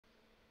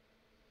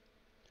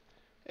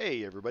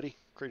Hey everybody,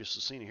 Kratos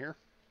Lucina here.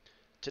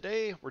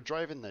 Today we're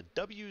driving the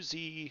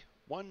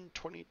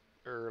WZ-120,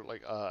 or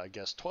I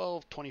guess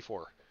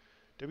 1224,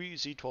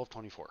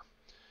 WZ-1224.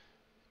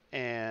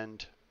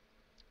 And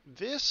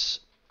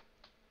this,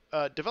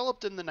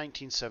 developed in the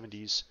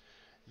 1970s,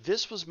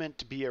 this was meant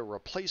to be a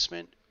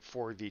replacement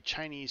for the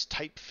Chinese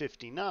Type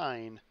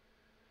 59,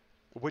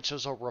 which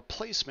is a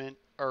replacement,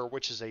 or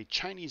which is a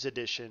Chinese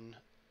edition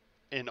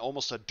and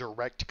almost a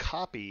direct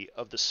copy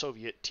of the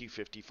Soviet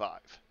T-55.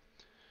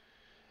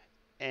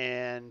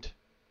 And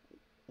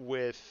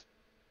with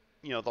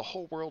the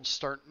whole world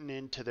starting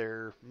into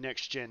their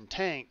next gen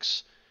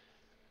tanks,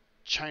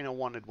 China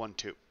wanted one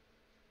too.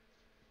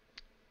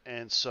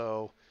 And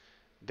so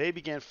they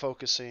began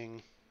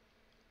focusing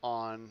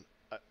on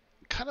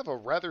kind of a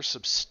rather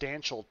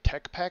substantial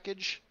tech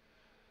package.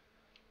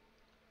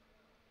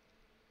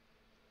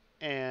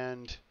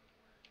 And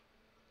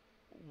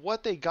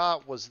what they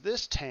got was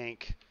this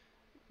tank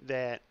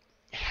that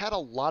had a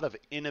lot of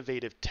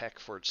innovative tech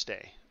for its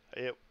day.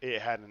 It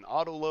had an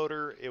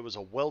autoloader, it was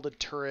a welded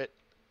turret.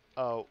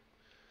 Oh,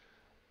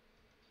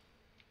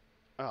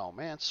 oh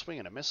man, swing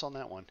and a miss on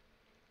that one.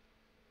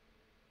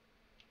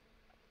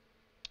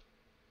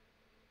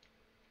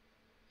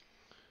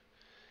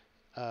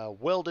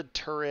 Welded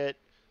turret,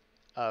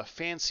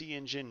 fancy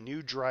engine,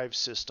 new drive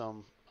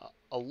system.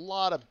 A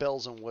lot of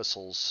bells and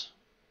whistles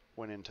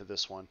went into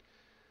this one.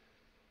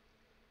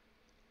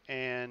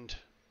 And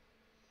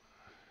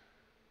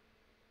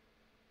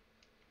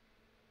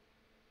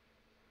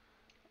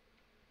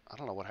I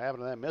don't know what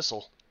happened to that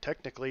missile.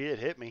 Technically, it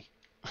hit me.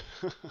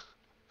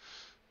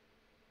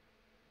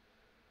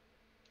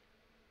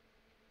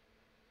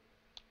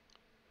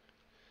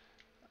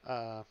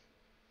 uh,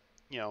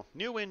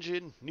 new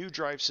engine, new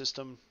drive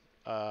system,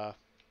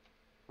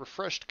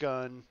 refreshed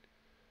gun,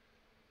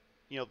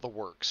 the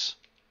works.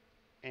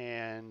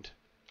 And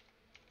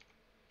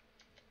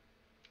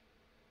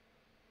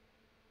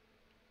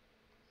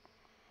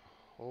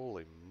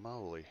holy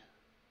moly.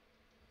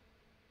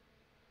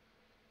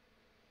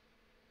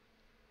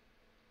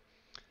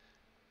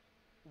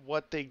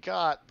 What they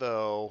got,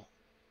 though,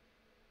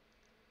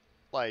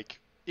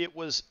 it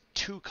was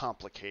too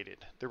complicated.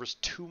 There was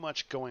too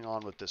much going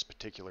on with this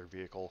particular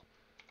vehicle.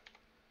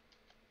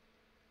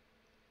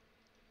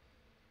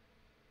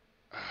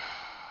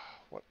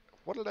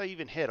 What did I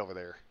even hit over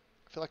there?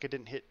 I feel like I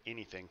didn't hit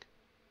anything.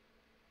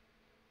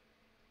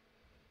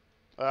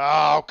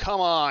 Oh,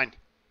 come on!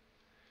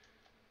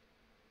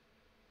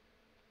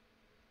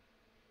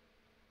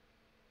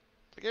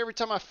 Like every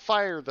time I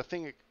fire, the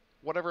thing,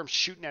 whatever I'm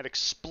shooting at,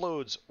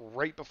 explodes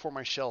right before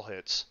my shell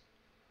hits.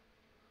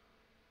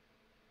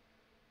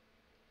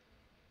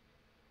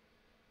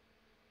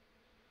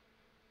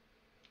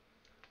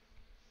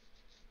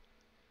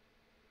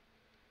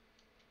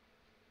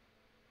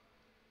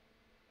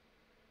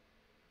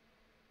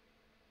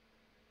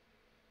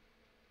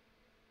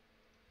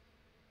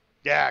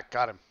 Yeah,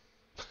 got him.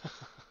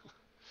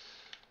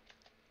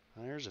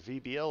 There's a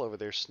VBL over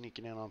there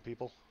sneaking in on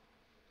people.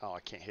 Oh,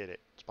 I can't hit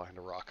it. It's behind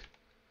a rock.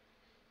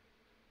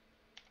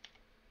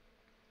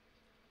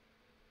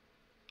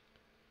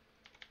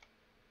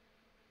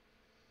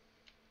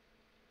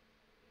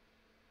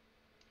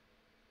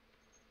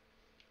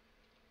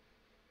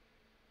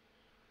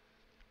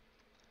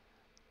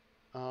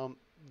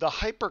 The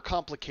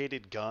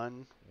hyper-complicated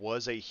gun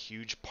was a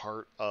huge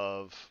part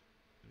of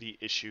the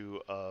issue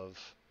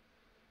of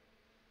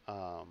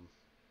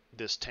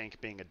this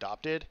tank being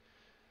adopted.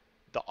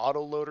 The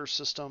autoloader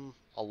system,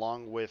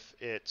 along with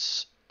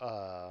its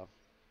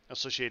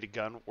associated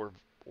gun,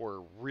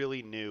 were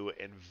really new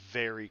and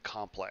very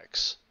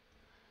complex.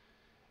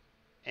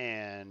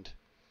 And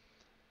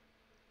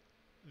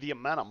the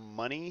amount of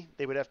money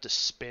they would have to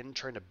spend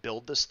trying to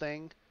build this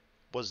thing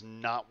was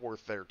not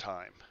worth their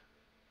time.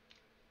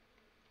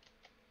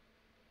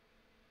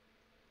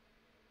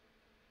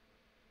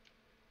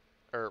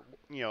 Or,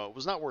 it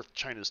was not worth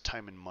China's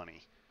time and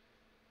money.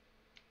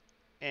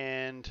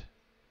 And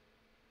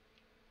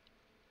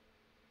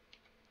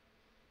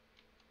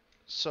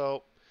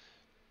so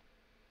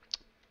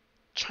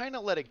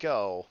China let it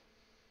go.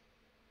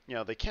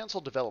 They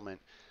canceled development,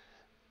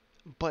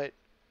 but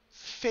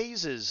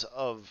phases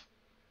of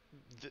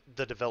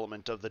the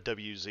development of the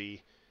WZ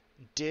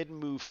did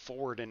move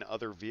forward in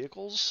other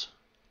vehicles.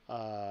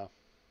 Holy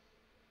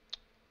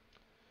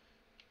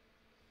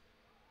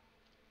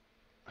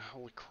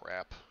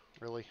crap.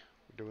 Really?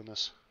 We're doing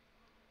this?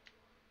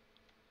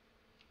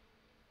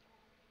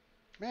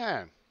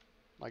 Man,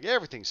 like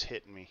everything's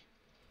hitting me.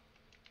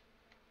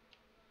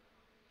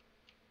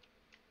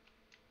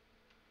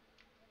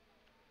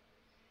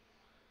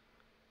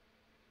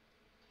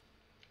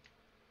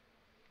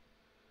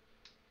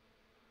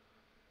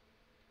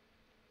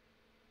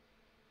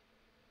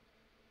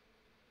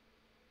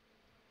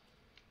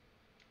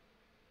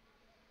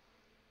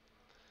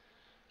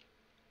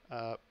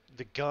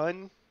 The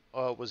gun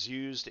was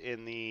used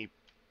in the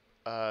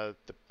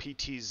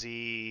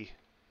PTZ.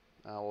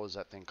 What was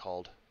that thing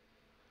called?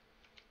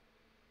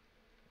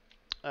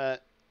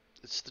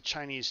 It's the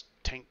Chinese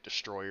tank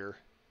destroyer.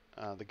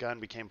 The gun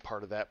became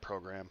part of that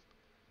program.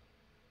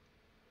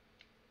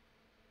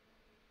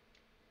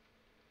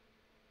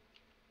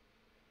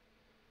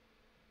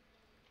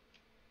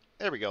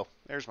 There we go.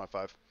 There's my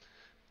 5.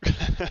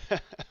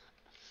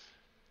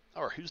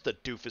 Or who's the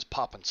doofus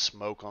popping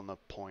smoke on the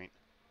point?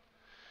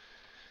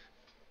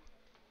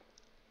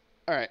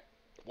 All right.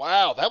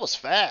 Wow, that was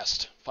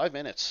fast. 5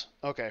 minutes.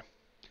 Okay.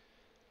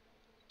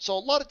 So a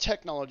lot of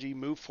technology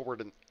moved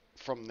forward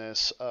from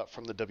this,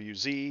 from the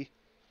WZ.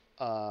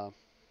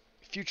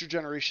 Future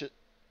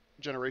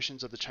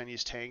generations of the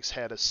Chinese tanks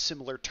had a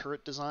similar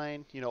turret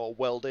design,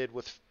 welded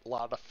with a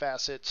lot of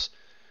facets.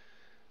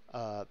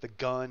 The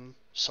gun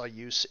saw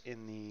use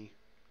in the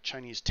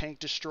Chinese tank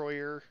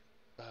destroyer.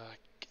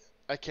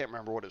 I can't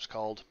remember what it was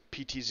called.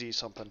 PTZ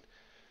something.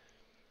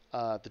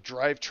 The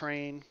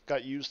drivetrain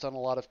got used on a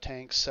lot of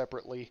tanks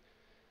separately,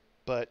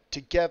 but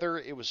together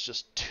it was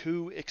just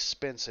too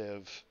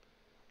expensive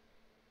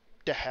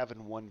to have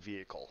in one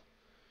vehicle.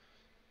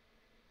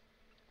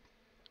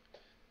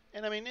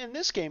 And I mean, in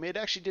this game, it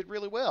actually did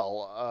really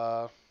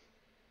well.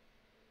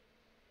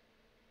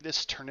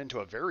 This turned into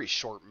a very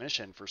short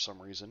mission for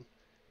some reason.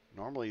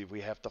 Normally,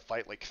 we have to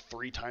fight like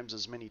 3 times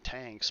as many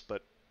tanks,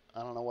 but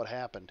I don't know what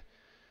happened.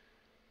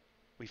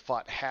 We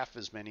fought half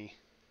as many,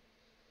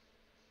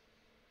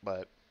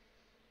 but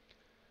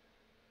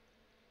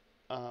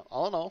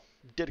all in all,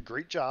 did a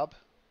great job.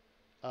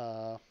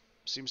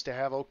 Seems to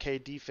have okay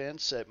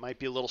defense. It might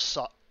be a little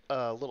soft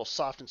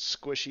and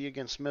squishy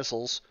against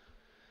missiles,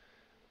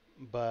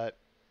 but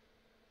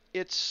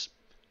it's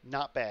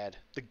not bad.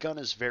 The gun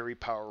is very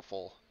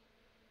powerful,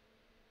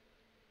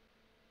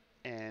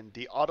 and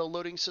the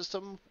auto-loading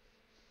system,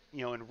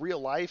 in real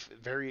life,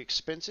 very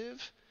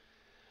expensive,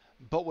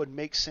 but would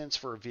make sense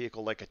for a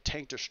vehicle like a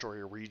tank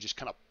destroyer where you just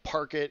kind of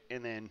park it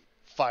and then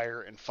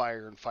fire and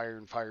fire and fire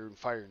and fire and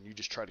fire, and you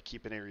just try to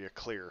keep an area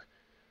clear,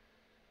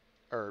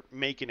 or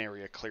make an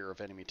area clear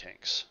of enemy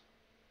tanks.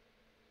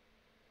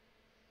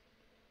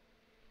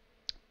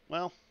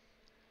 Well,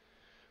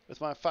 with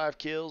my 5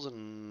 kills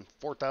and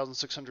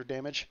 4,600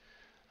 damage,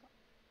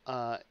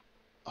 I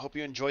hope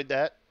you enjoyed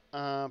that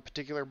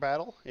particular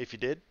battle. If you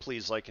did,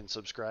 please like and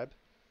subscribe.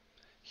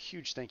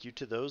 Huge thank you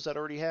to those that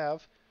already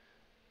have.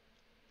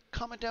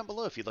 Comment down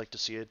below if you'd like to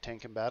see a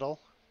tank in battle,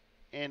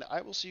 and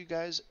I will see you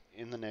guys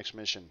in the next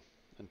mission.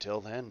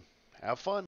 Until then, have fun.